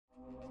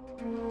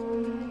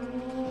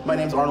My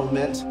name's Arnold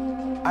Myint.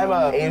 I'm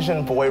an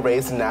Asian boy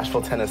raised in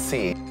Nashville,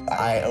 Tennessee.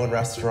 I own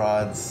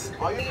restaurants.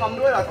 My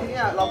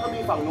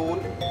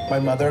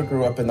mother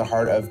grew up in the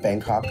heart of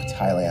Bangkok,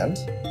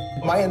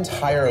 Thailand. My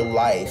entire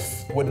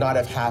life would not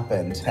have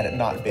happened had it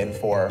not been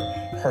for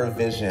her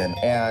vision,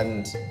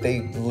 and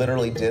they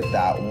literally did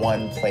that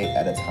one plate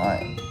at a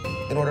time.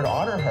 In order to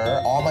honor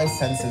her, all my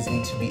senses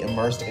need to be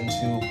immersed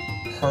into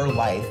her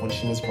life when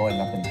she was growing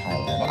up in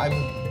Thailand.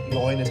 I'm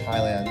going to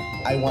Thailand.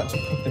 I want to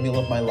cook the meal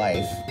of my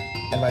life,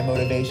 and my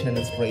motivation and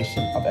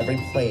inspiration of every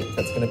plate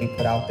that's going to be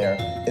put out there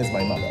is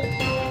my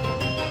mother.